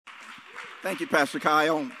Thank you, Pastor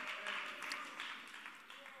Kyle.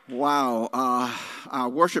 Wow, our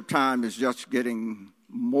worship time is just getting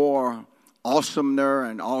more awesomer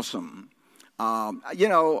and awesome. I've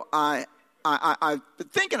been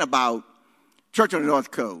thinking about Church on the North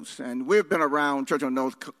Coast, and we've been around Church on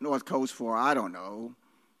the North Coast for,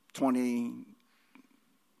 20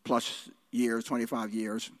 plus years, 25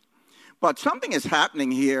 years. But something is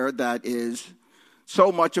happening here that is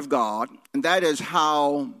so much of God, and that is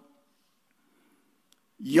how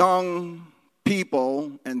young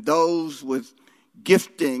people and those with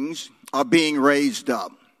giftings are being raised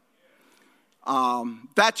up.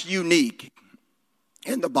 That's unique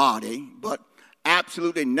in the body, but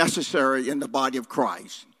absolutely necessary in the body of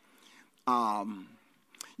Christ. I'll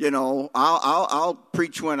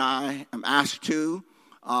preach when I am asked to,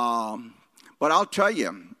 but I'll tell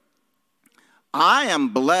you, I am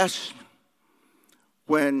blessed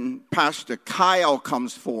when Pastor Kyle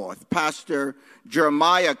comes forth, Pastor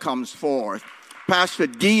Jeremiah comes forth, Pastor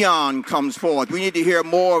Dion comes forth. We need to hear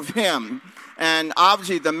more of him. And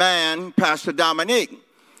obviously the man, Pastor Dominique.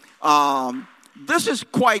 This is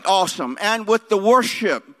quite awesome. And with the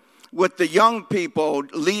worship, with the young people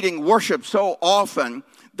leading worship so often,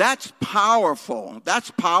 that's powerful.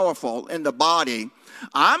 That's powerful in the body.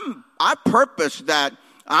 I purpose that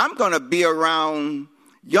I'm going to be around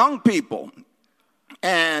young people.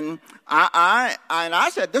 And I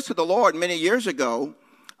said this to the Lord many years ago.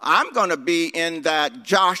 I'm going to be in that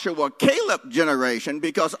Joshua Caleb generation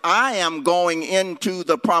because I am going into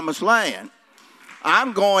the promised land.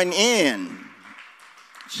 I'm going in.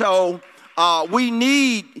 So we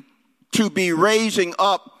need to be raising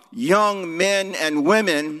up young men and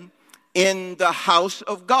women in the house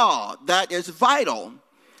of God. That is vital.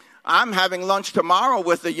 I'm having lunch tomorrow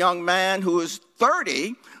with a young man who is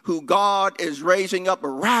 30, who God is raising up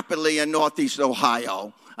rapidly in Northeast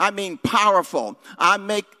Ohio. I mean, powerful. I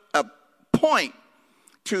make a point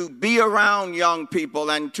to be around young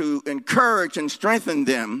people and to encourage and strengthen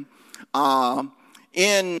them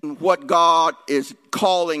in what God is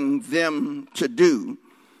calling them to do.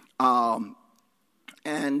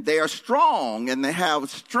 And they are strong and they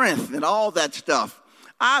have strength and all that stuff.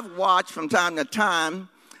 I've watched from time to time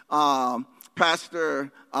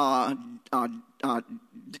Pastor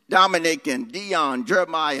Dominic and Dion,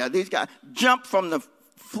 Jeremiah, these guys jump from the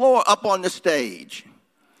floor up on the stage.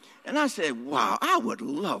 And I said, wow, I would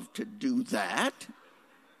love to do that.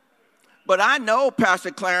 But I know,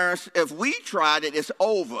 Pastor Clarence, if we tried it, it's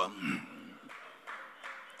over.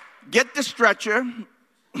 Get the stretcher,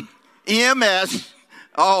 EMS,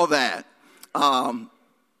 all that.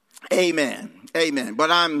 Amen. Amen.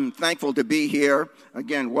 But I'm thankful to be here.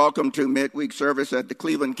 Again, welcome to midweek service at the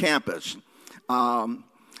Cleveland campus.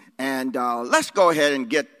 Let's go ahead and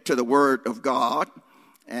get to the Word of God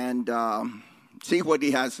and see what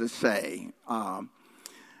He has to say.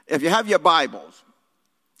 If you have your Bibles,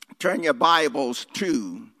 turn your Bibles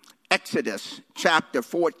to Exodus chapter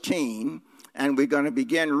 14, and we're going to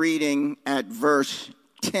begin reading at verse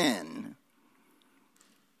 10.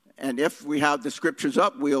 And if we have the scriptures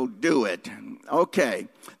up, we'll do it. Okay.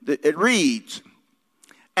 It reads,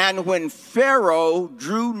 "And when Pharaoh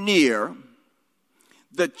drew near,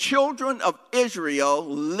 the children of Israel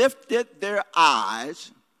lifted their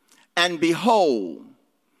eyes, and behold,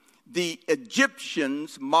 the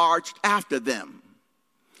Egyptians marched after them.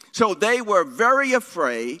 So they were very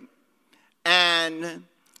afraid, and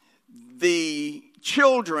the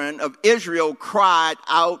children of Israel cried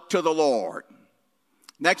out to the Lord."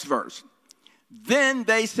 Next verse. "Then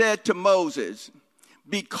they said to Moses,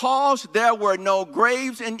 because there were no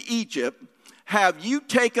graves in Egypt, have you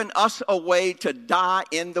taken us away to die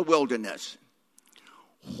in the wilderness?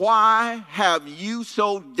 Why have you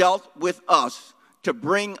so dealt with us to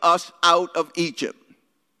bring us out of Egypt?"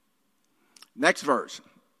 Next verse.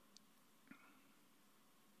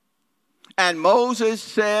 "And Moses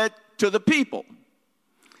said to the people,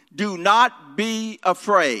 do not be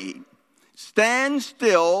afraid. Stand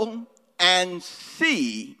still and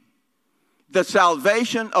see the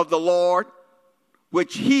salvation of the Lord,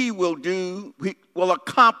 which he will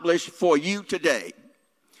accomplish for you today.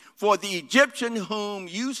 For the Egyptian whom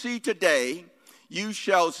you see today, you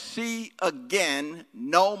shall see again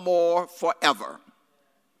no more forever.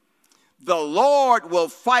 The Lord will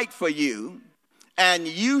fight for you, and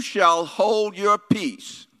you shall hold your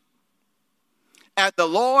peace." And the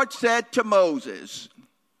Lord said to Moses,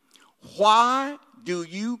 "Why do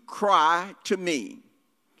you cry to me?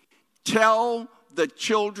 Tell the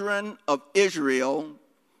children of Israel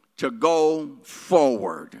to go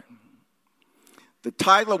forward." The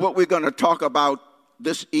title of what we're going to talk about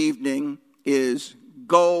this evening is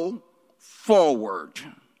 "Go forward.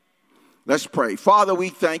 Let's pray. Father, we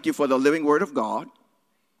thank you for the living word of God.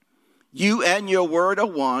 You and your word are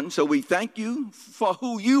one, so we thank you for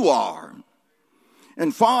who you are.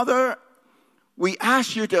 And Father, we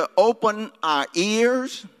ask you to open our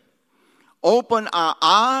ears, open our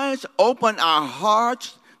eyes, open our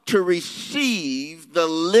hearts to receive the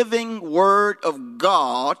living word of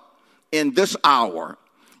God in this hour.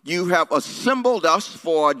 You have assembled us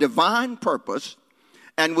for a divine purpose,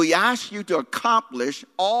 and we ask you to accomplish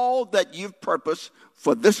all that you've purposed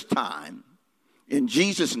for this time. In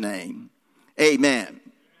Jesus' name, amen.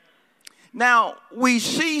 Now, we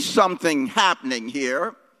see something happening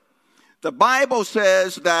here. The Bible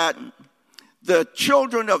says that the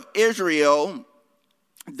children of Israel,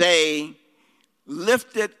 they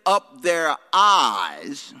lifted up their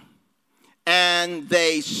eyes and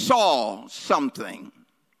they saw something.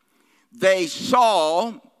 They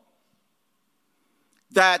saw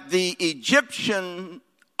that the Egyptian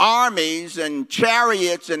armies and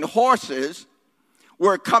chariots and horses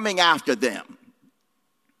were coming after them.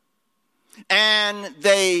 And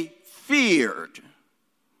they feared.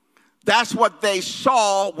 That's what they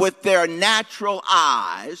saw with their natural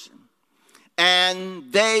eyes.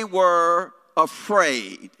 And they were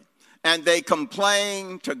afraid. And they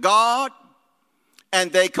complained to God.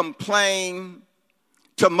 And they complained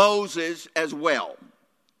to Moses as well.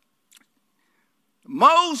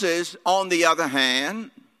 Moses, on the other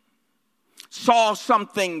hand, saw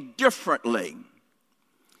something differently.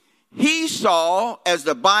 He saw, as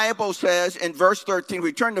the Bible says in verse 13,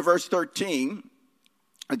 we turn to verse 13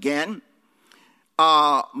 again.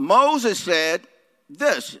 Moses said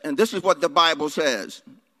this, and this is what the Bible says.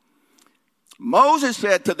 Moses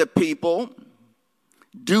said to the people,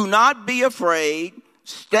 "Do not be afraid,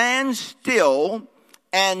 stand still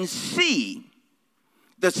and see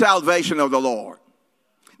the salvation of the Lord."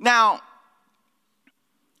 Now,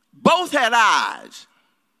 both had eyes.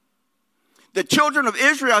 The children of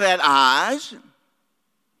Israel had eyes,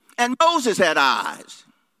 and Moses had eyes.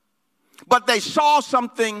 But they saw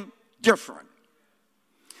something different.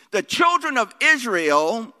 The children of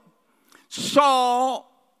Israel saw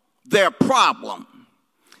their problem.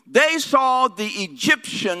 They saw the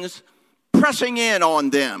Egyptians pressing in on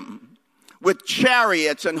them with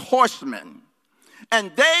chariots and horsemen.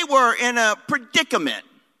 And they were in a predicament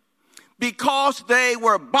because they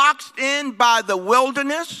were boxed in by the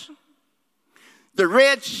wilderness. The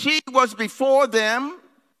Red Sea was before them,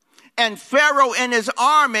 and Pharaoh and his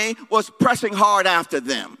army was pressing hard after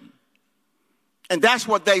them. And that's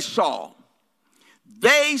what they saw.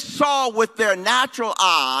 They saw with their natural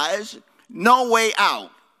eyes no way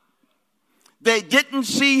out. They didn't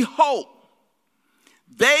see hope.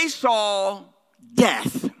 They saw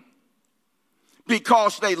death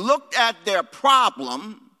because they looked at their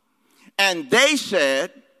problem and they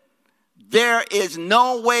said, there is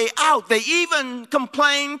no way out. They even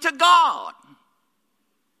complained to God.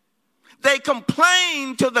 They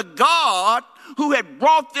complained to the God who had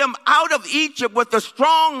brought them out of Egypt with a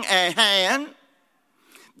strong hand.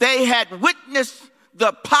 They had witnessed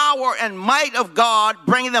the power and might of God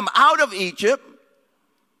bringing them out of Egypt.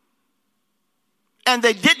 And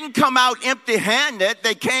they didn't come out empty-handed.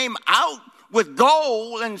 They came out with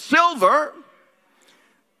gold and silver.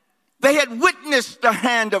 They had witnessed the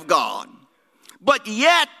hand of God. But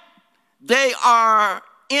yet, they are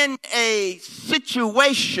in a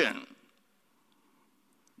situation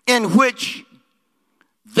in which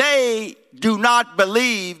they do not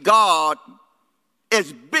believe God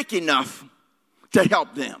is big enough to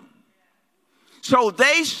help them. So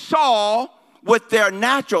they saw with their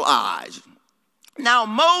natural eyes. Now,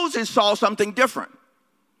 Moses saw something different.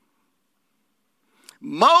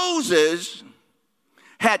 Moses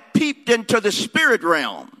had peeped into the spirit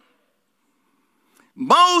realm.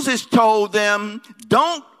 Moses told them,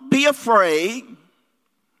 don't be afraid,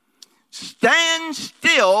 stand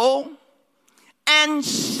still and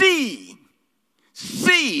see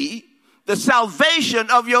the salvation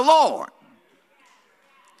of your Lord.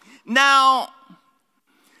 Now,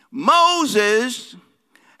 Moses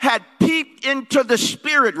had peeped into the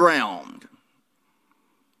spirit realm.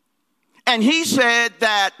 And he said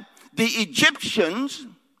that the Egyptians,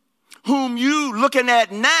 whom you looking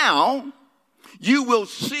at now, you will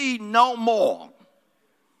see no more.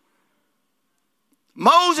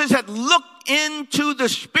 Moses had looked into the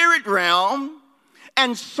spirit realm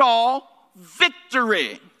and saw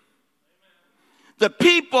victory. The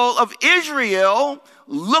people of Israel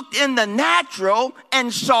looked in the natural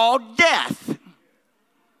and saw death.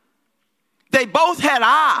 They both had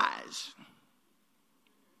eyes.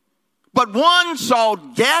 But one saw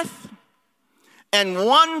death and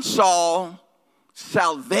one saw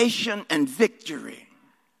salvation and victory.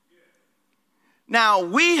 Now,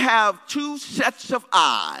 we have two sets of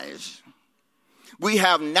eyes. We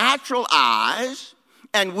have natural eyes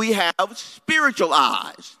and we have spiritual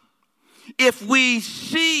eyes. If we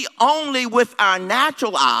see only with our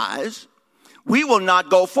natural eyes, we will not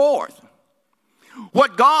go forth.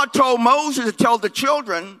 What God told Moses to tell the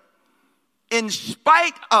children, in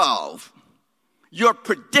spite of your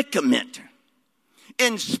predicament,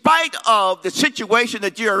 in spite of the situation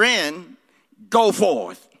that you're in, go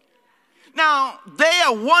forth. Now, they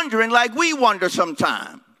are wondering, like we wonder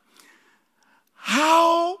sometimes,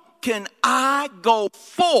 how can I go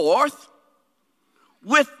forth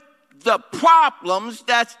with the problems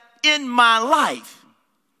that's in my life,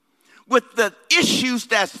 with the issues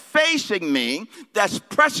that's facing me, that's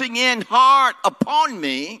pressing in hard upon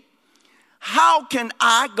me? How can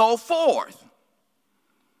I go forth?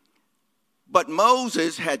 But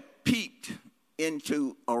Moses had peeped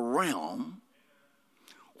into a realm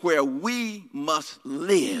where we must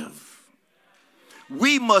live.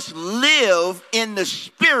 We must live in the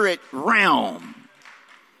spirit realm.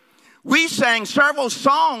 We sang several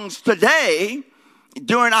songs today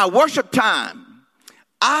during our worship time.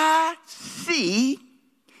 I see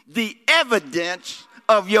the evidence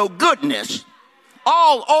of your goodness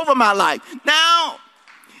all over my life. Now,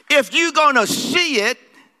 if you're going to see it,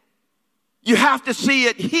 you have to see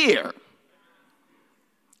it here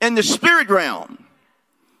in the spirit realm.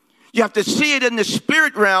 You have to see it in the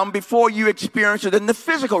spirit realm before you experience it in the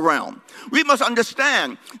physical realm. We must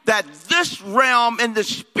understand that this realm in the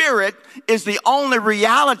spirit is the only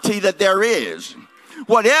reality that there is.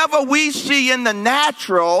 Whatever we see in the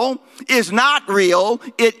natural is not real.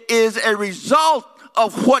 It is a result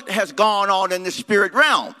of what has gone on in the spirit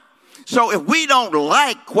realm. So if we don't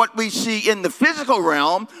like what we see in the physical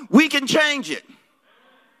realm, we can change it.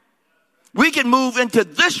 We can move into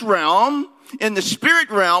this realm, in the spirit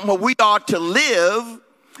realm, where we are to live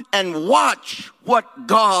and watch what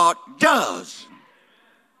God does.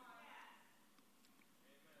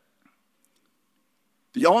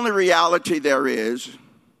 The only reality there is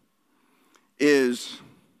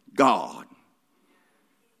God,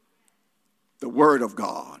 the Word of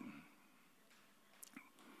God.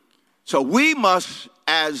 So we must,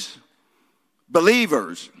 as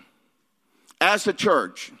believers, as a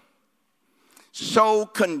church, so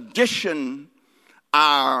condition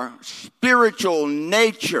our spiritual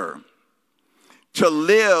nature to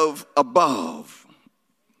live above.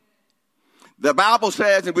 The Bible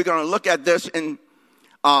says, and we're going to look at this in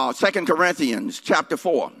 2 Corinthians chapter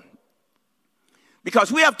 4,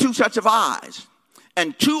 because we have two sets of eyes,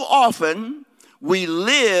 and too often we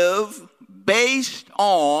live based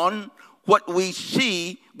on what we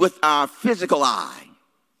see with our physical eye.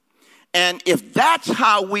 And if that's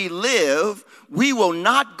how we live, we will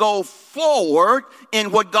not go forward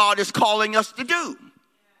in what God is calling us to do.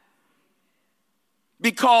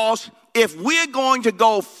 Because if we're going to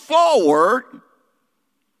go forward,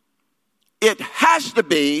 it has to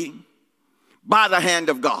be by the hand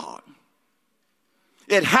of God.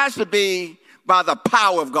 It has to be by the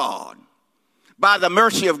power of God, by the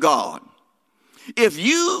mercy of God. If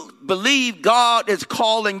you believe God is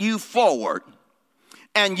calling you forward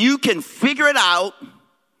and you can figure it out,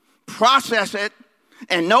 process it,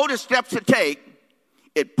 and know the steps to take,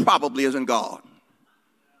 it probably isn't God.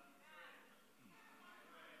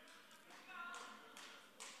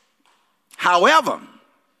 However,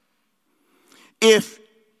 if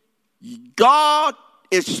God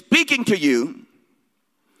is speaking to you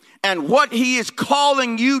and what he is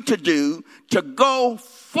calling you to do, to go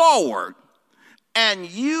forward, and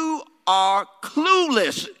you are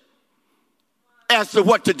clueless as to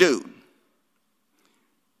what to do,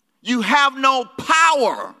 you have no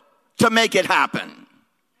power to make it happen.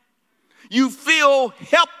 You feel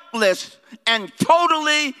helpless and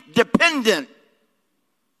totally dependent.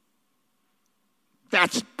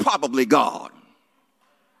 That's probably God.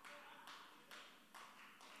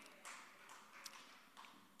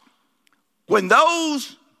 When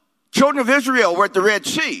those children of Israel were at the Red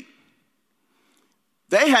Sea,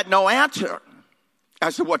 they had no answer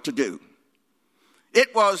as to what to do.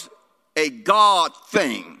 It was a God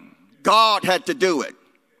thing. God had to do it.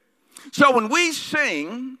 So when we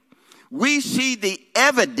sing, we see the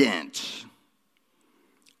evidence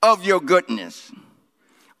of your goodness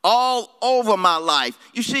all over my life.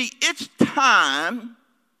 You see, it's time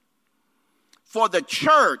for the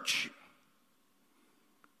church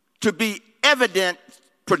to be evident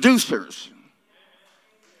producers.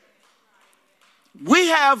 We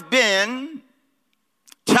have been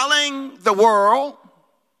telling the world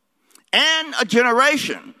and a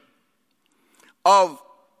generation of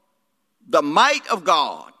the might of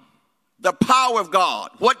God, the power of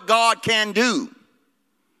God, what God can do.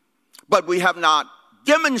 But we have not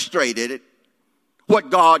demonstrated what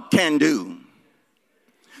God can do.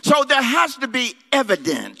 So there has to be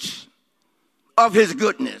evidence of his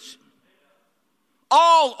goodness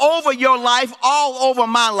all over your life, all over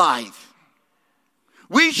my life.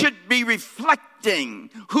 We should be reflecting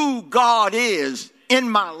who God is in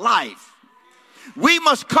my life. We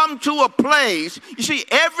must come to a place, you see,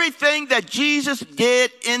 everything that Jesus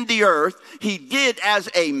did in the earth, he did as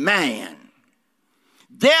a man.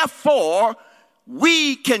 Therefore,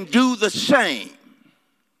 we can do the same.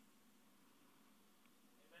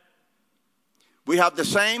 We have the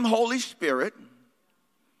same Holy Spirit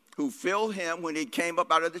who filled him when he came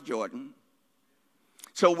up out of the Jordan.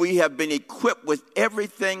 So we have been equipped with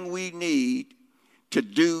everything we need to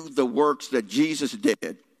do the works that Jesus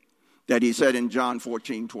did, that he said in John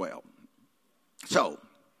 14:12. So,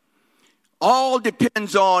 all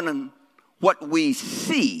depends on what we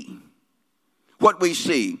see. What we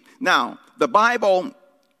see. Now, the Bible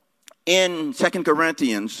in 2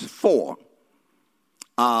 Corinthians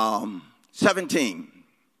 4:17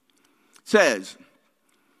 says,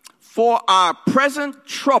 "For our present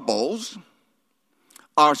troubles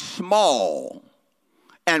are small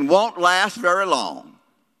and won't last very long.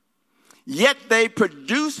 Yet they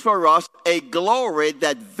produce for us a glory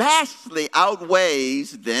that vastly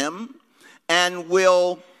outweighs them and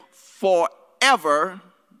will forever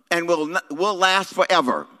and will last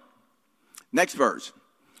forever." Next verse.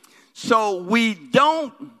 So we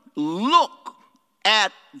don't look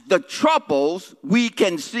at the troubles we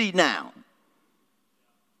can see now.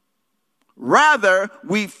 Rather,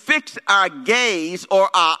 we fix our gaze or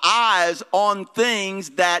our eyes on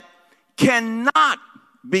things that cannot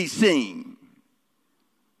be seen.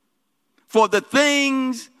 For the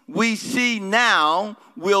things we see now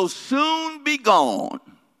will soon be gone,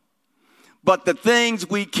 but the things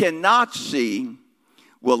we cannot see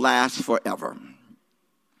will last forever.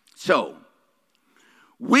 So,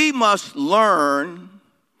 we must learn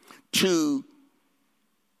to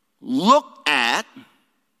look at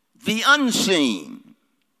the unseen.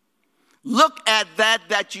 Look at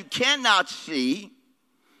that you cannot see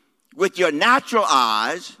with your natural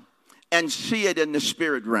eyes and see it in the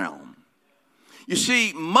spirit realm. You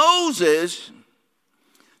see, Moses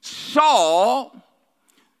saw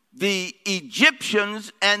the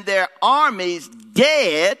Egyptians and their armies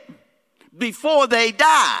dead before they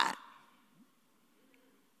died.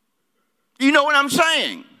 You know what I'm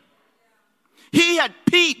saying? He had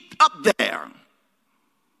peeped up there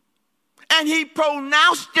and he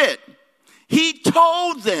pronounced it. He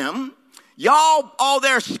told them, y'all all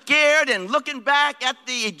there scared and looking back at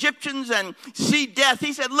the Egyptians and see death.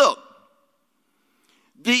 He said, look,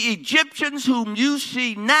 the Egyptians whom you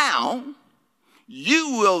see now,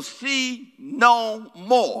 you will see no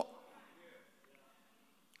more.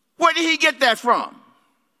 Where did he get that from?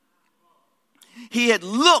 He had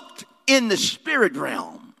looked in the spirit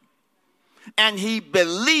realm and he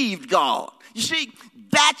believed God. You see,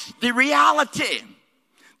 that's the reality.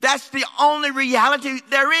 That's the only reality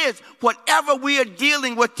there is. Whatever we are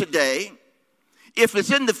dealing with today, if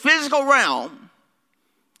it's in the physical realm,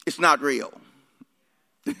 it's not real.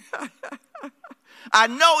 I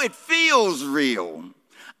know it feels real.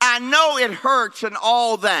 I know it hurts and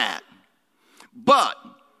all that. But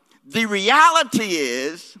the reality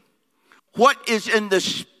is what is in the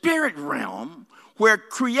spirit realm where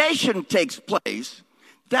creation takes place,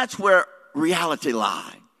 that's where reality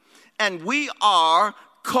lies. And we are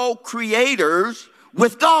co-creators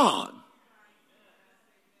with God.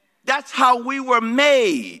 That's how we were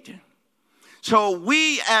made. So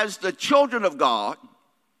we as the children of God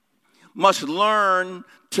must learn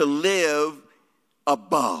to live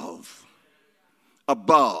above.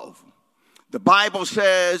 Above. The Bible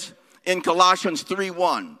says in Colossians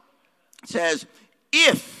 3:1, it says,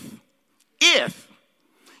 if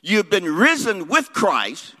you've been risen with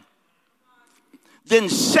Christ, then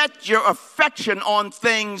set your affection on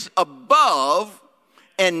things above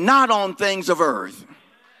and not on things of earth.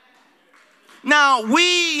 Now,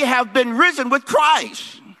 we have been risen with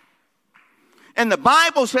Christ. And the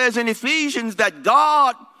Bible says in Ephesians that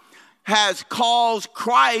God has caused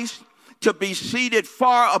Christ to be seated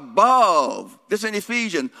far above, this in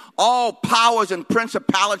Ephesians, all powers and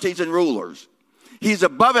principalities and rulers. He's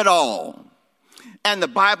above it all. And the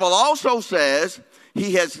Bible also says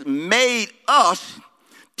he has made us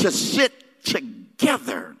to sit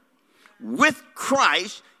together with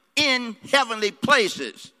Christ in heavenly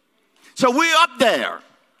places. So we're up there.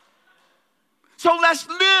 So let's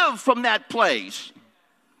live from that place.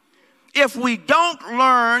 If we don't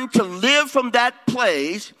learn to live from that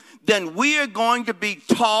place, then we are going to be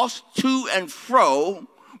tossed to and fro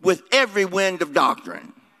with every wind of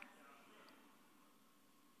doctrine.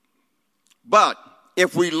 But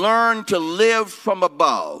if we learn to live from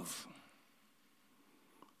above,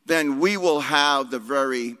 then we will have the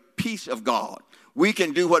very peace of God. We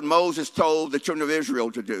can do what Moses told the children of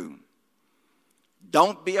Israel to do.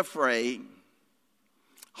 Don't be afraid.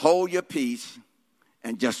 Hold your peace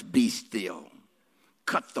and just be still.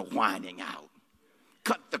 Cut the whining out.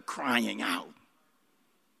 Cut the crying out.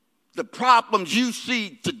 The problems you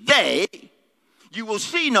see today, you will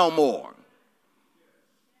see no more.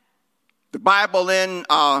 The Bible in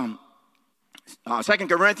 2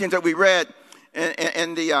 Corinthians that we read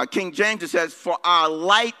in the King James, it says, for our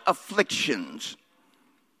light afflictions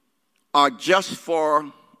are just for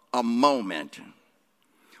a moment,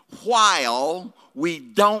 while we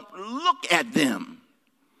don't look at them.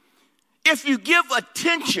 If you give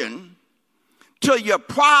attention to your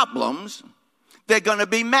problems, they're going to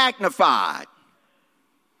be magnified.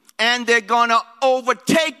 And they're going to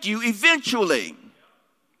overtake you eventually.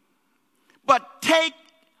 But take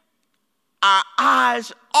our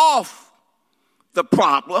eyes off the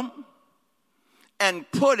problem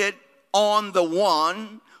and put it on the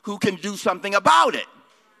one who can do something about it.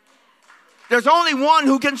 There's only one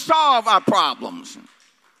who can solve our problems.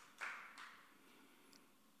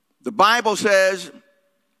 The Bible says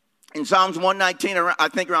in Psalms 119, I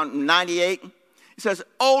think around 98, it says,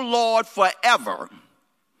 O Lord, forever,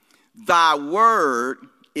 thy word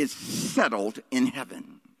is settled in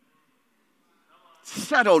heaven.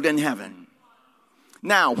 Settled in heaven.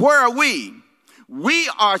 Now, where are we? We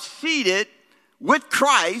are seated with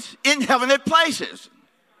Christ in heavenly places.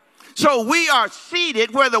 So we are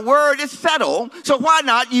seated where the word is settled. So why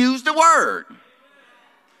not use the word?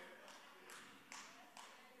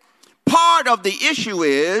 Part of the issue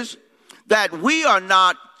is that we are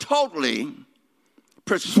not totally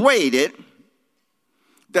persuaded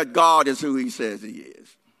that God is who he says he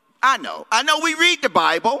is. I know we read the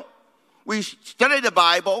Bible. We study the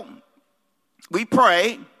Bible. We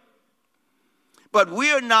pray. But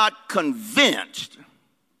we are not convinced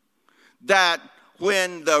that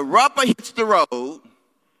when the rubber hits the road,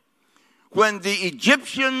 when the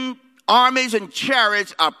Egyptian armies and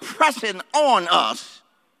chariots are pressing on us,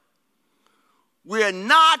 we're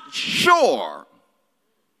not sure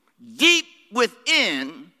deep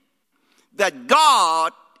within that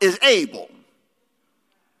God is able,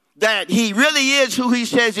 that he really is who he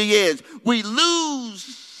says he is. We lose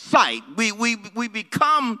sight. We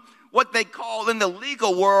become what they call in the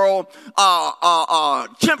legal world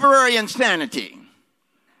temporary insanity.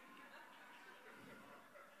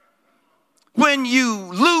 When you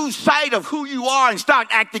lose sight of who you are and start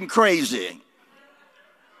acting crazy.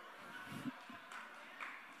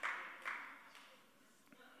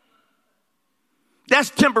 That's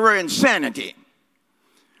temporary insanity.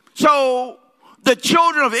 So the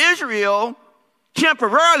children of Israel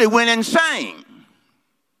temporarily went insane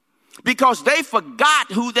because they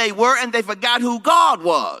forgot who they were and they forgot who God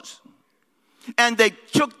was. And they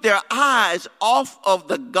took their eyes off of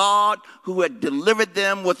the God who had delivered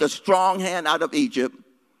them with a strong hand out of Egypt.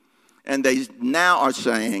 And they now are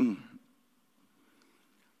saying,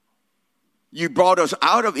 you brought us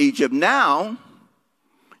out of Egypt. Now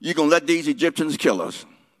you're going to let these Egyptians kill us.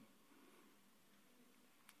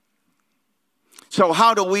 So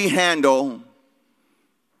how do we handle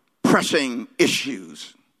pressing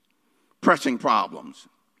issues, pressing problems?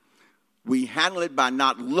 We handle it by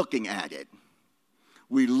not looking at it.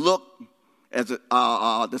 We look, as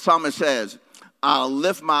the psalmist says, I'll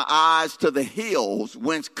lift my eyes to the hills,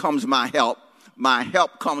 whence comes my help. My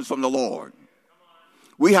help comes from the Lord.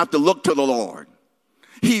 We have to look to the Lord.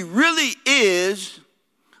 He really is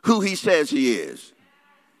who he says he is.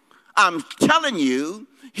 I'm telling you,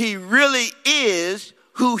 he really is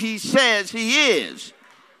who he says he is.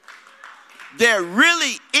 There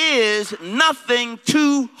really is nothing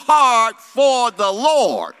too hard for the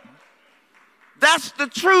Lord. That's the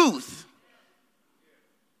truth.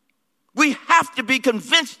 We have to be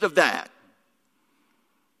convinced of that.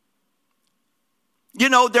 You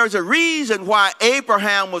know, there's a reason why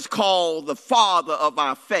Abraham was called the father of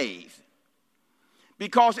our faith.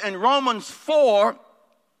 Because in Romans 4,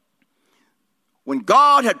 when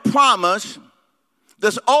God had promised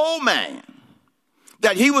this old man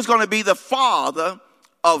that he was going to be the father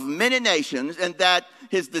of many nations and that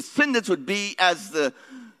his descendants would be as the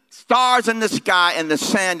stars in the sky and the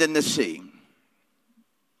sand in the sea.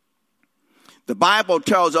 The Bible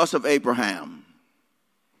tells us of Abraham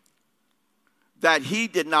that he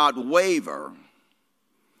did not waver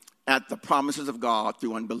at the promises of God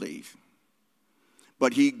through unbelief,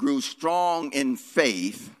 but he grew strong in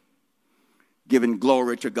faith, giving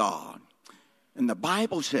glory to God. And the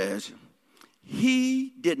Bible says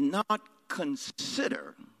he did not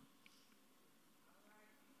consider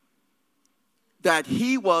that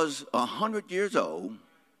he was 100 years old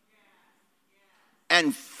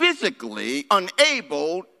and physically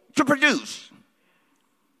unable to produce.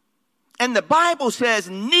 And the Bible says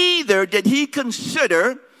neither did he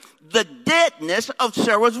consider the deadness of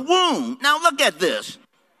Sarah's womb. Now look at this.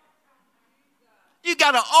 You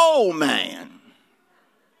got an old man,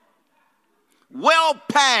 well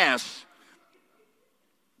past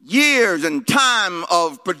years and time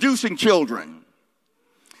of producing children.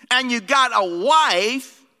 And you got a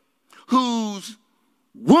wife whose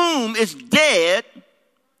womb is dead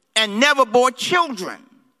and never bore children.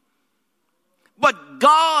 But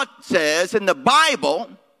God says in the Bible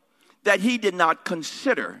that he did not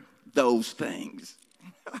consider those things.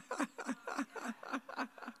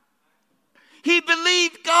 He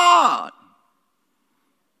believed God.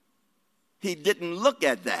 He didn't look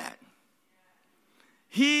at that.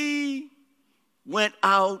 He went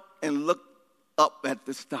out and looked up at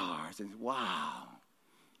the stars and wow,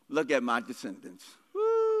 look at my descendants.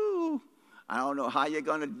 Woo. I don't know how you're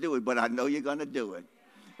going to do it, but I know you're going to do it.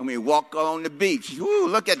 And we walk on the beach. Woo,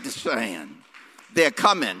 look at the sand. They're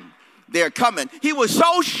coming. They're coming. He was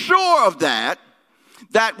so sure of that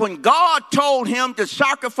when God told him to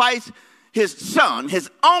sacrifice his son, his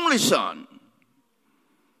only son,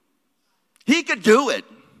 he could do it.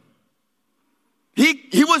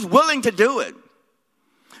 He was willing to do it.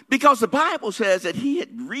 Because the Bible says that he had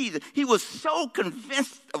reasoned. He was so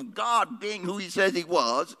convinced of God being who he says he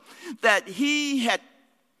was that he had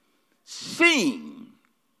seen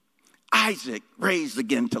Isaac raised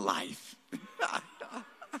again to life.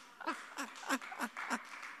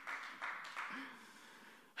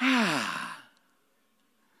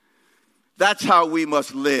 That's how we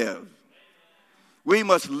must live. We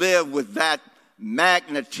must live with that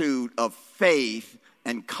magnitude of faith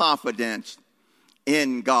and confidence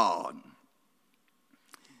in God.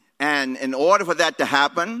 And in order for that to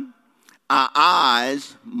happen, our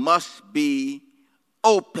eyes must be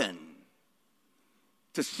open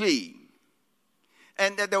to see.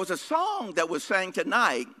 And there was a song that was sang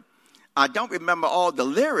tonight. I don't remember all the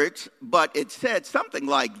lyrics, but it said something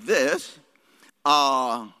like this.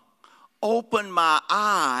 Open my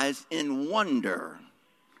eyes in wonder.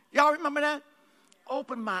 Y'all remember that?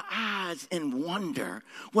 Open my eyes in wonder.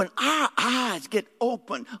 When our eyes get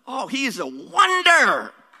open, oh, he's a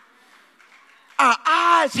wonder. Our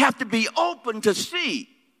eyes have to be open to see.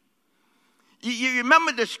 You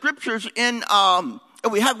remember the scriptures in,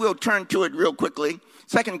 we'll turn to it real quickly.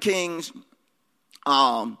 2 Kings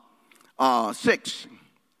 6,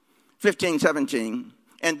 15, 17.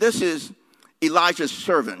 And this is Elijah's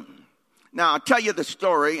servant. Now, I'll tell you the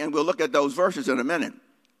story, and we'll look at those verses in a minute.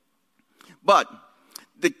 But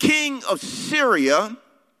the king of Syria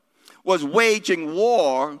was waging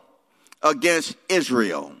war against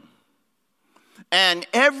Israel. And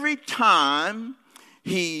every time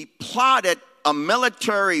he plotted a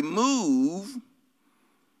military move,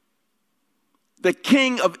 the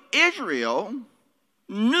king of Israel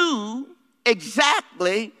knew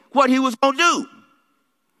exactly what he was going to do.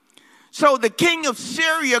 So the king of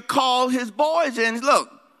Syria called his boys in.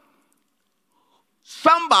 Look,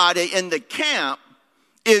 somebody in the camp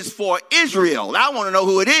is for Israel. I want to know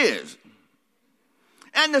who it is.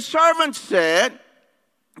 And the servant said,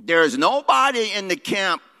 there is nobody in the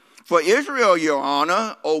camp for Israel, your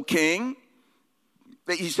honor, O king.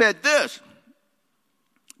 He said this,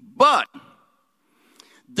 but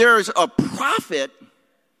there's a prophet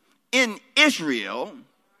in Israel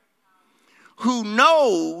who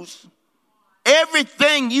knows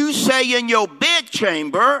everything you say in your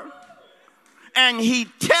bedchamber, and he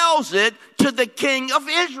tells it to the king of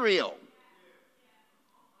Israel.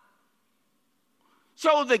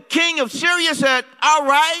 So the king of Syria said, all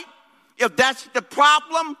right, if that's the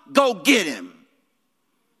problem, go get him.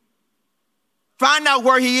 Find out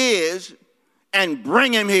where he is and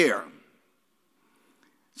bring him here.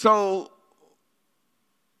 So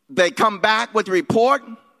they come back with the report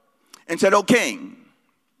and said, "O king,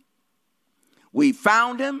 we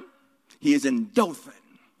found him. He is in Dothan."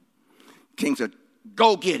 King said,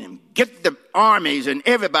 "Go get him. Get the armies and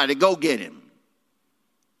everybody, go get him."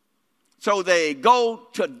 So they go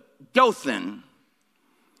to Dothan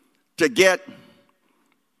to get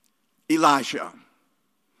Elisha.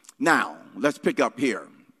 Now, let's pick up here.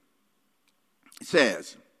 It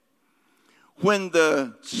says, when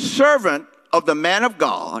the servant of the man of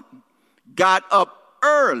God got up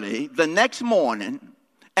early the next morning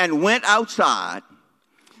and went outside,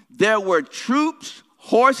 there were troops,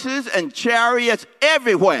 horses, and chariots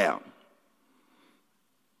everywhere.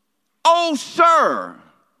 "Oh, sir,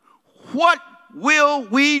 what will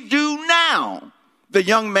we do now?" the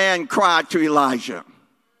young man cried to Elijah.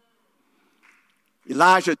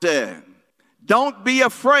 Elijah said, "Don't be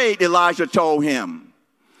afraid," Elijah told him,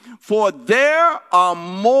 "for there are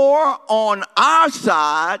more on our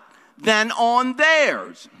side than on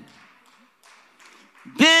theirs."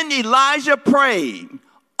 Then Elijah prayed,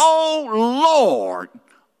 "Oh Lord,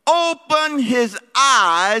 open his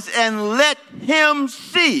eyes and let him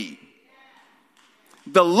see."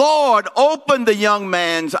 The Lord opened the young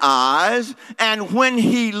man's eyes, and when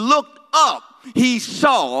he looked up, he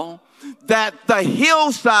saw that the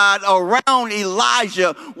hillside around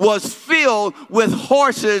Elijah was filled with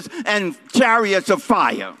horses and chariots of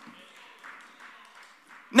fire.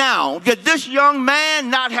 Now, did this young man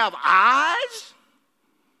not have eyes?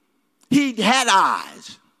 He had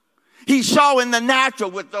eyes. He saw in the natural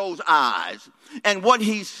with those eyes. And what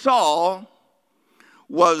he saw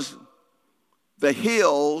was the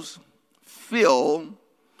hills filled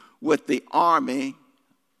with the army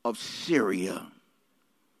of Syria.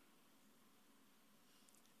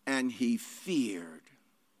 And he feared.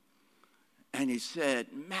 And he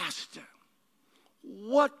said, "Master,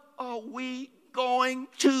 what are we going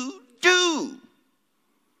to do?"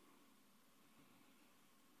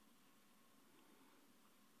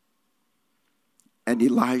 And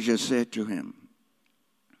Elijah said to him,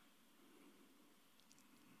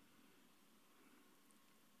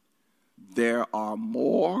 "There are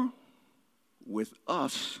more with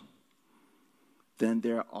us than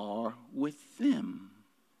there are with them."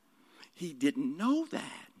 He didn't know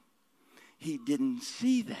that. He didn't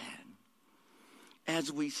see that.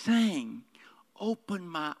 As we sang, "Open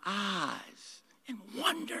my eyes and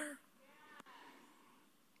wonder."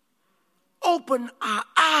 Open our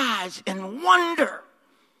eyes and wonder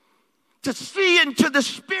to see into the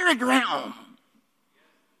spirit realm.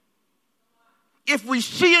 If we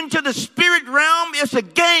see into the spirit realm, it's a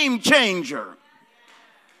game changer.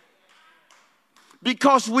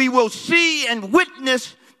 Because we will see and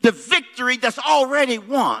witness the victory that's already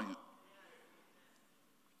won.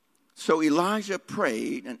 So Elijah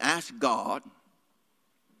prayed and asked God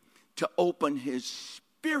to open his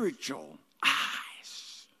spiritual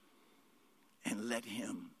eyes and let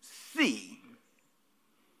him see.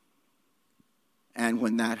 And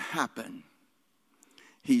when that happened,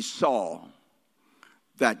 he saw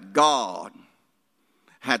that God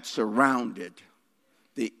had surrounded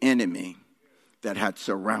the enemy that had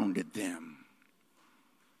surrounded them.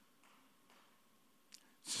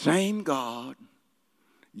 Same God,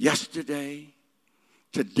 yesterday,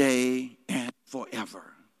 today, and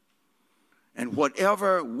forever. And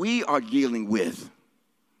whatever we are dealing with,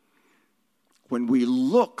 when we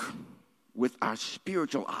look with our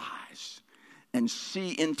spiritual eyes and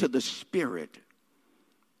see into the spirit,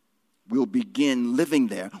 we'll begin living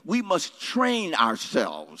there. We must train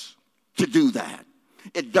ourselves to do that.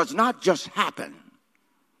 It does not just happen.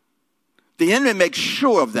 The enemy makes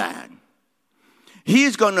sure of that.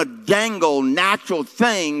 He's going to dangle natural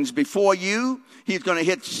things before you. He's going to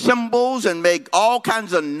hit cymbals and make all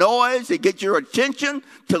kinds of noise to get your attention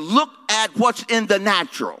to look at what's in the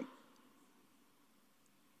natural.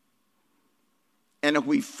 And if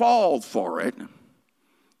we fall for it,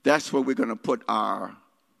 that's where we're going to put our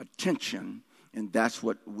attention, and that's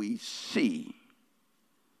what we see.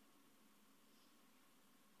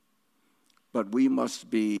 But we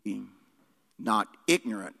must be not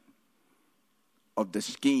ignorant of the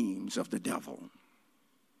schemes of the devil.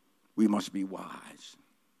 We must be wise.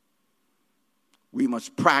 We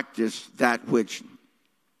must practice that which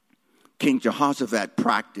King Jehoshaphat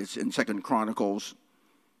practiced in 2 Chronicles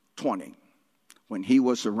 20. When he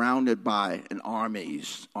was surrounded by an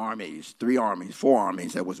armies, 3 armies, 4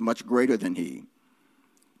 armies that was much greater than he.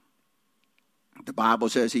 The Bible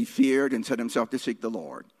says he feared and set himself to seek the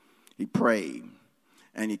Lord. He prayed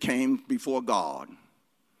and he came before God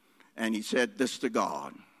and he said this to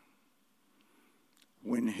God.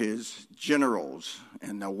 When his generals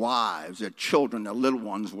and their wives, their children, their little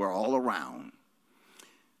ones were all around,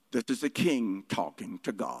 this is the king talking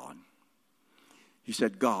to God. He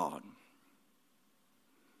said, God,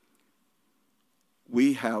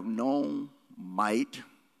 we have no might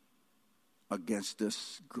against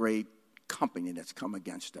this great company that's come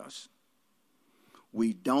against us.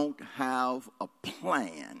 We don't have a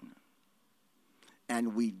plan,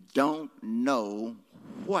 and we don't know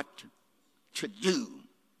what to do.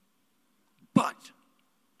 But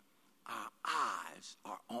our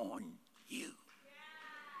are on you.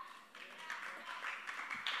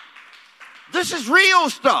 This is real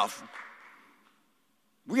stuff.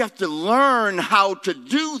 We have to learn how to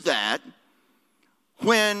do that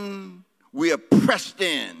when we are pressed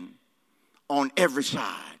in on every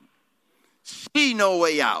side. See no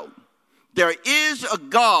way out. There is a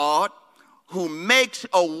God who makes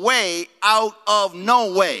a way out of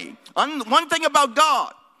no way. One thing about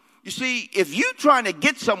God, you see, if you're trying to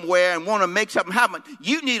get somewhere and want to make something happen,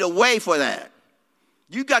 you need a way for that.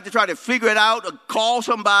 You got to try to figure it out or call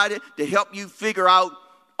somebody to help you figure out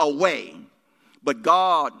a way. But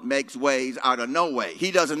God makes ways out of no way.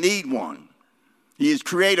 He doesn't need one. He is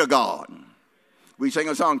Creator God. We sing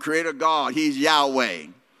a song, Creator God, He's Yahweh.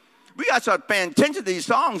 We got to start paying attention to these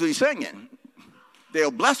songs we're singing.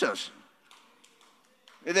 They'll bless us.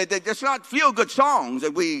 They're just not feel-good songs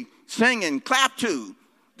that we sing and clap to.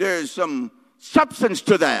 There's some substance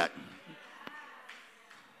to that.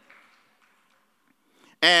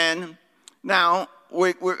 And now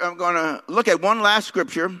I'm going to look at one last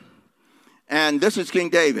scripture, and this is King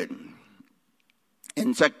David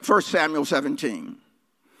in 1 Samuel 17.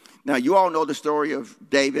 Now, you all know the story of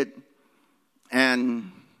David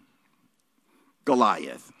and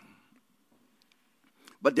Goliath.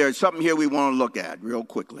 But there's something here we want to look at real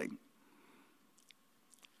quickly.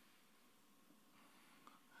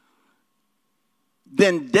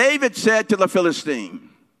 Then David said to the Philistine,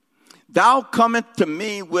 Thou comest to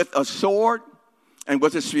me with a sword and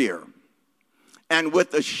with a spear and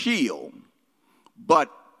with a shield,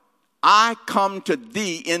 but I come to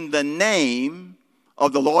thee in the name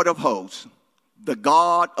of the Lord of hosts, the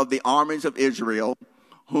God of the armies of Israel,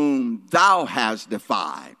 whom thou hast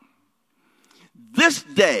defied. This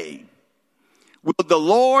day will the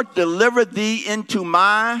Lord deliver thee into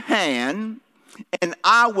my hand, and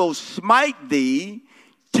I will smite thee,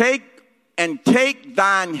 take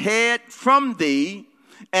thine head from thee,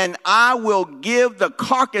 and I will give the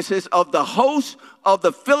carcasses of the host of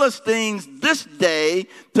the Philistines this day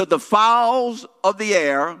to the fowls of the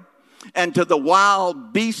air and to the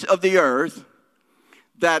wild beasts of the earth,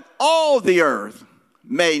 that all the earth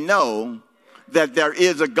may know that there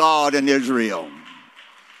is a God in Israel.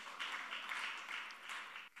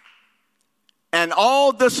 And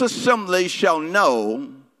all this assembly shall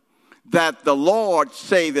know that the Lord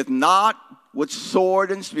saveth not with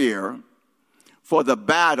sword and spear, for the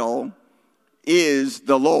battle is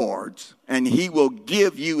the Lord's, and he will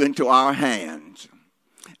give you into our hands.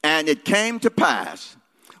 And it came to pass,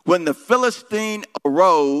 when the Philistine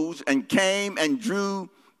arose and came and drew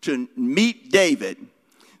to meet David,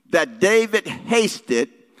 that David hasted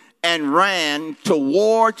and ran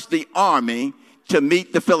towards the army to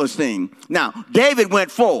meet the Philistine. Now, David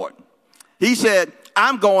went forward. He said,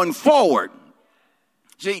 I'm going forward.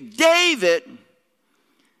 See, David,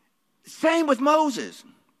 same with Moses.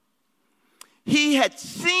 He had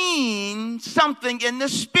seen something in the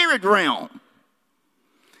spirit realm.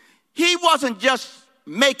 He wasn't just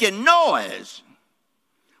making noise.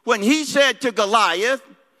 When he said to Goliath,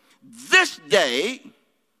 this day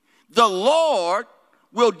the Lord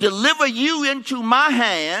will deliver you into my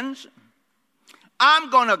hands.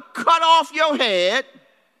 I'm going to cut off your head,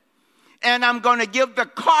 and I'm going to give the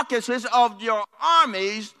carcasses of your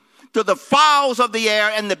armies to the fowls of the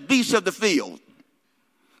air and the beasts of the field.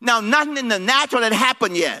 Now, nothing in the natural had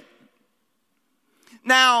happened yet.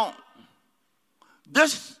 Now,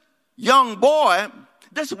 this young boy,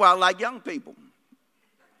 this is why I like young people.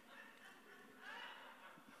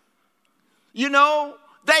 You know,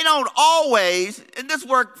 they don't always, and this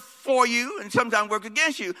work for you and sometimes work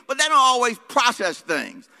against you, but they don't always process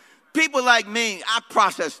things. People like me, I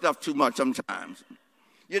process stuff too much sometimes.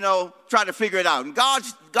 You know, try to figure it out. And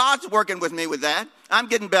God's working with me with that. I'm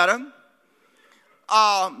getting better.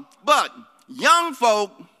 But young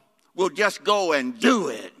folk will just go and do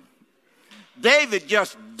it. David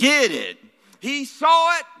just did it. He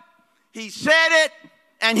saw it, he said it,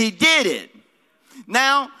 and he did it.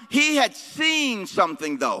 Now, he had seen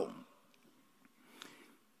something, though.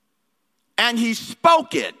 And he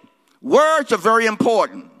spoke it. Words are very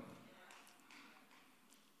important.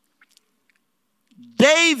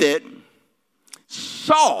 David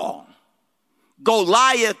saw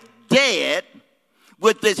Goliath dead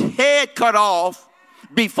with his head cut off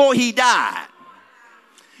before he died.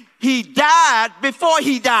 He died before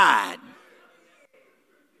he died.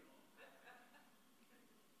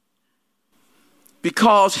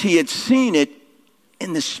 Because he had seen it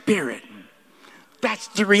in the spirit. That's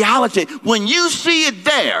the reality. When you see it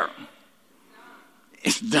there,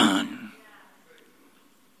 it's done.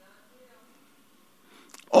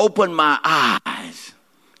 Open my eyes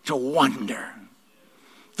to wonder.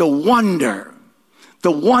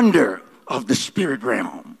 the wonder of the spirit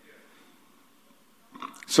realm.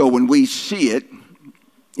 So when we see it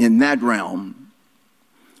in that realm,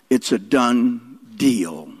 it's a done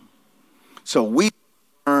deal. So we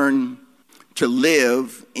learn to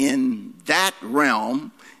live in that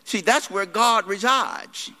realm. See, that's where God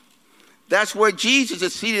resides. That's where Jesus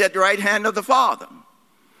is seated at the right hand of the Father.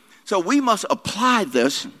 So we must apply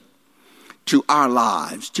this to our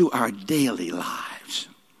lives, to our daily lives.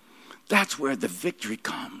 That's where the victory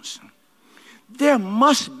comes. There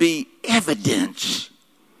must be evidence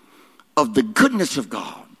of the goodness of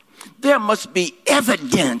God. There must be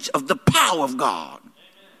evidence of the power of God.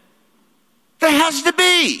 There has to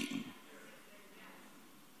be.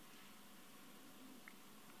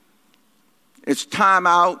 It's time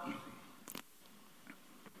out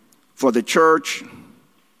for the church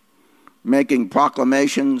making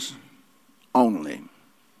proclamations only.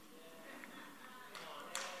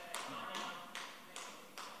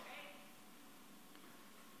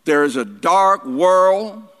 There is a dark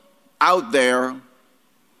world out there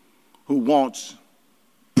who wants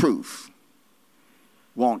proof,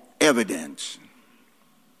 want evidence.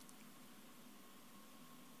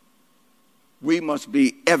 We must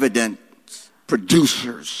be evidence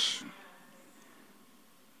producers.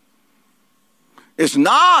 It's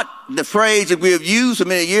not the phrase that we have used so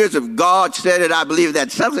many years of God said it, I believe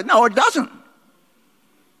that settles it. No, it doesn't.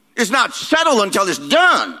 It's not settled until it's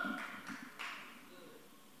done.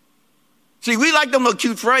 See, we like them little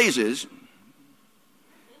cute phrases,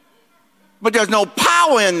 but there's no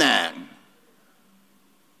power in that.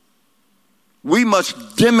 We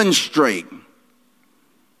must demonstrate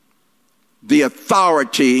the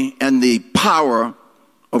authority and the power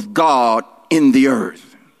of God in the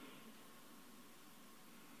earth.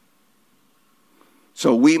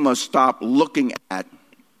 So we must stop looking at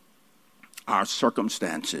our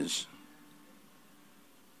circumstances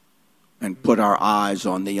and put our eyes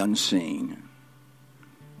on the unseen,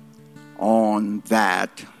 on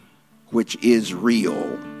that which is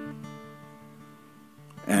real.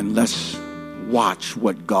 And let's watch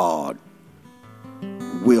what God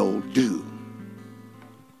will do.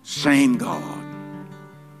 Same God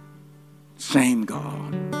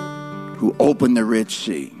who opened the Red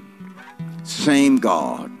Sea. Same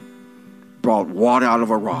God brought water out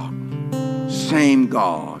of a rock. Same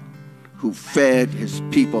God who fed his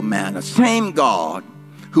people manna. Same God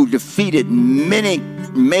who defeated many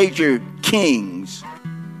major kings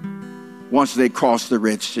once they crossed the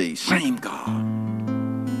Red Sea. Same God.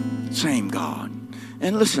 Same God.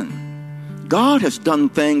 And listen, God has done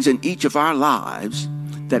things in each of our lives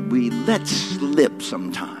that we let slip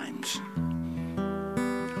sometimes.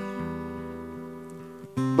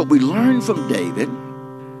 But we learn from David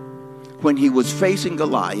when he was facing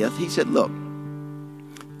Goliath. He said, look,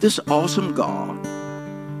 this awesome God,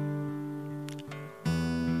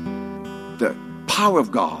 the power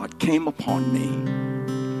of God came upon me,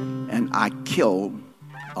 and I killed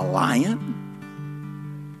a lion,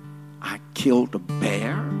 I killed a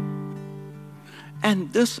bear,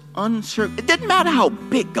 and this uncertain, it didn't matter how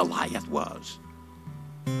big Goliath was.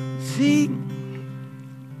 See,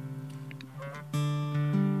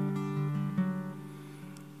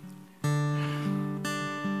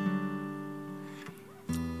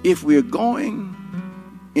 if we're going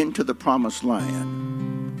into the promised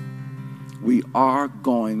land, we are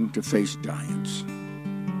going to face giants.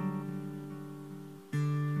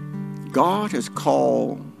 God has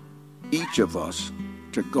called each of us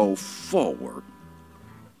to go forward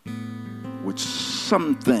with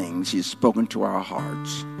some things He's spoken to our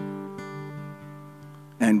hearts.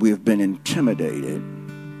 And we have been intimidated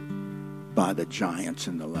by the giants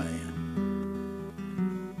in the land.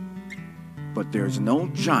 But there's no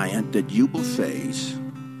giant that you will face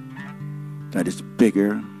that is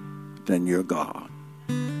bigger than your God.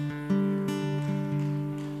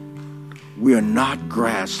 We are not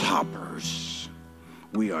grasshoppers.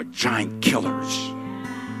 We are giant killers.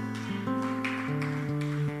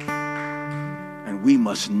 And we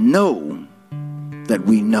must know that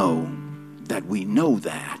we know that we know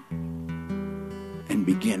that, and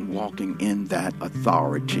begin walking in that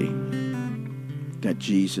authority that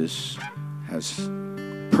Jesus has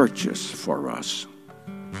purchased for us.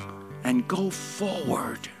 And go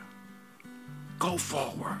forward. Go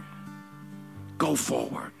forward. Go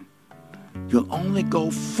forward. You'll only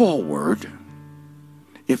go forward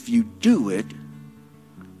if you do it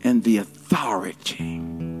in the authority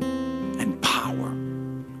and power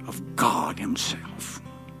of God Himself.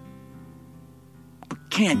 We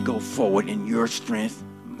can't go forward in your strength,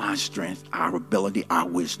 my strength, our ability, our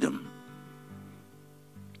wisdom.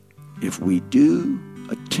 If we do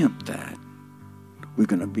attempt that, we're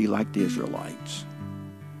going to be like the Israelites.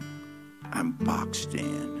 I'm boxed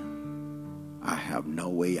in. I have no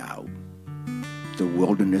way out. The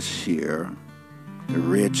wilderness here, the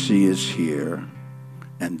Red Sea is here,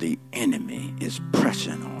 and the enemy is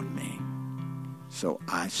pressing on me. So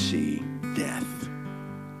I see death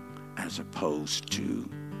as opposed to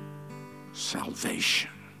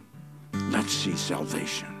salvation. Let's see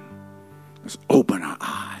salvation. Let's open our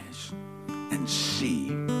eyes and see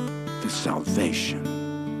the salvation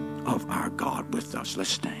of our God with us. Let's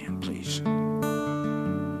stand, please.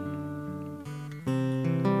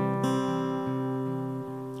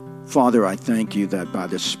 Father, I thank you that by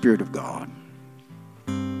the Spirit of God,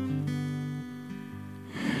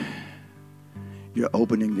 you're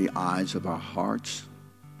opening the eyes of our hearts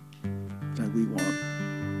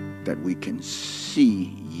that we can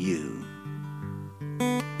see you.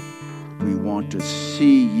 We want to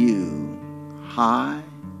see you high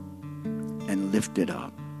and lifted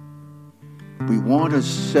up. We want to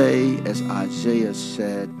say, as Isaiah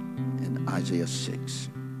said in Isaiah 6,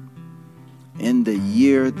 in the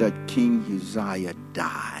year that King Uzziah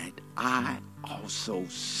died, I also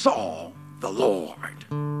saw the Lord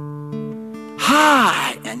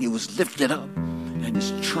high, and he was lifted up, and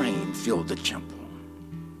his train filled the temple.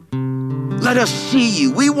 Let us see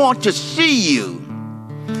you. We want to see you.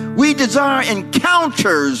 We desire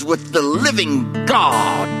encounters with the living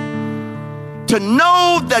God. To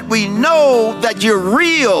know that you're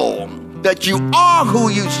real, that you are who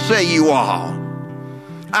you say you are.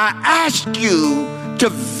 I ask you to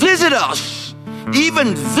visit us,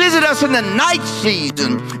 even visit us in the night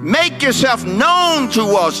season. Make yourself known to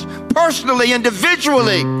us personally,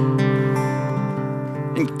 individually.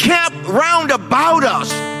 Encamp round about us.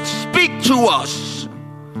 Speak to us.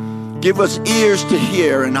 Give us ears to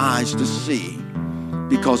hear and eyes to see,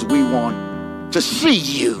 because we want to see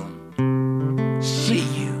you. See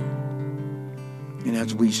you. And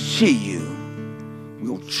as we see you,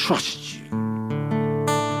 we'll trust you.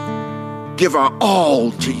 Give our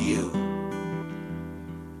all to you.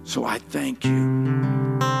 So I thank you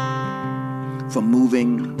for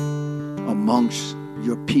moving amongst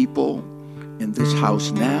your people in this house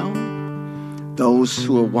now, those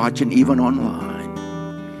who are watching even online.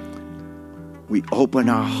 We open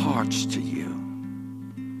our hearts to you.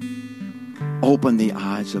 Open the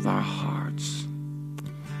eyes of our hearts.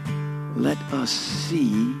 Let us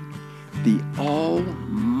see the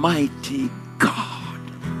Almighty God,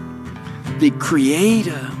 the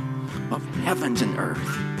creator of heavens and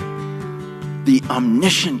earth, the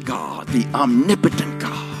omniscient God, the omnipotent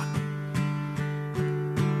God,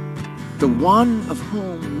 the one of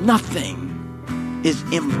whom nothing is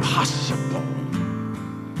impossible.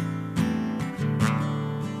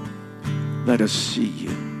 Let us see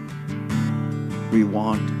you. We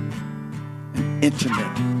want an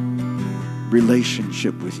intimate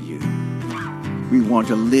relationship with you. We want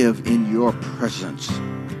to live in your presence,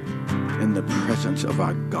 in the presence of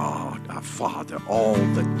our God, our Father, all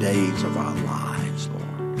the days of our lives,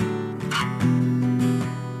 Lord.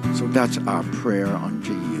 So that's our prayer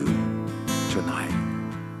unto you tonight,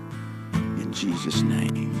 in Jesus'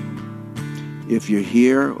 name. If you're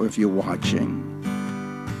here or if you're watching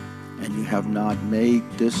and you have not made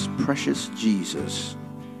this precious Jesus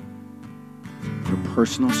your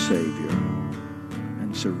personal Savior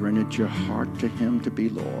and surrendered your heart to him to be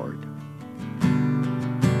Lord,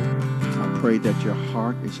 I pray that your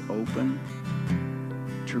heart is open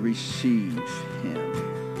to receive him.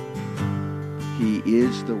 He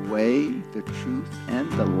is the way, the truth,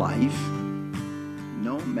 and the life.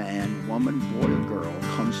 No man, woman, boy, or girl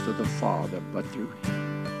comes to the Father but through him.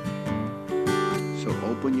 So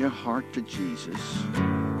open your heart to Jesus.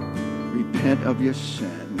 Repent of your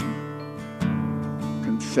sin.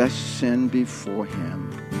 Confess sin before him.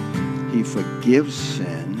 He forgives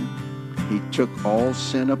sin. He took all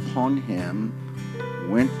sin upon him,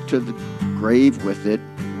 went to the grave with it,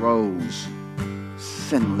 rose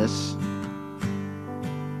sinless,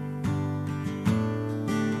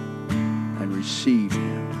 and receive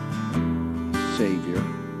him, Savior.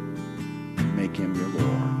 Make him your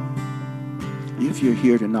Lord. If you're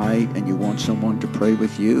here tonight and you want someone to pray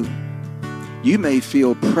with you, you may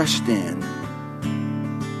feel pressed in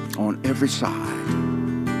on every side,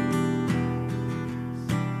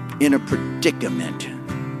 in a predicament,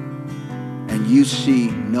 and you see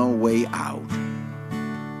no way out.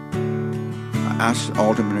 I ask the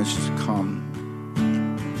aldermen to come.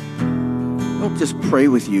 I'll just pray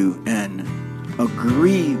with you and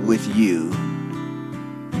agree with you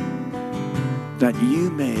that you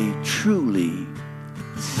may truly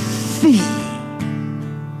see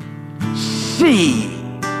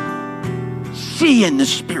see in the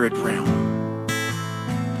spirit realm.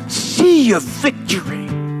 See your victory.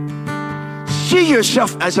 See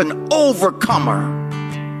yourself as an overcomer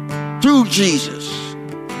through Jesus.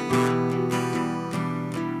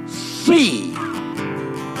 See,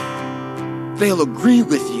 they'll agree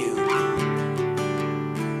with you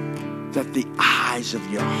that the eyes of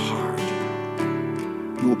your heart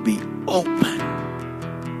will be open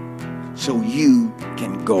so you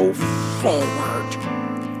can go forward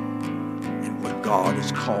in what God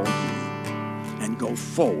has called you, and go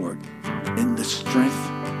forward in the strength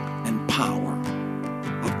and power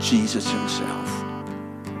of Jesus himself.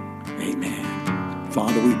 Amen.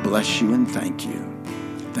 Father, we bless you and thank you.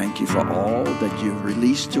 Thank you for all that you've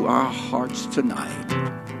released to our hearts tonight.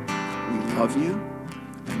 We love you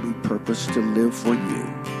and we purpose to live for you.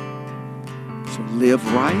 So live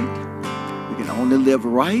right. We can only live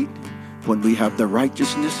right when we have the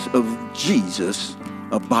righteousness of Jesus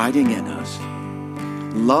abiding in us.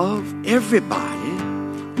 Love everybody.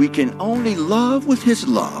 We can only love with his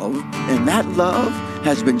love, and that love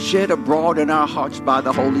has been shed abroad in our hearts by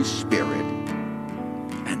the Holy Spirit.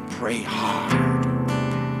 And pray hard.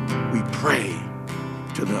 We pray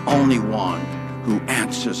to the only one who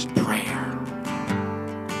answers prayer.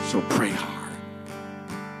 So pray hard.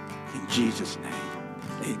 In Jesus' name,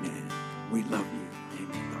 amen. We love you.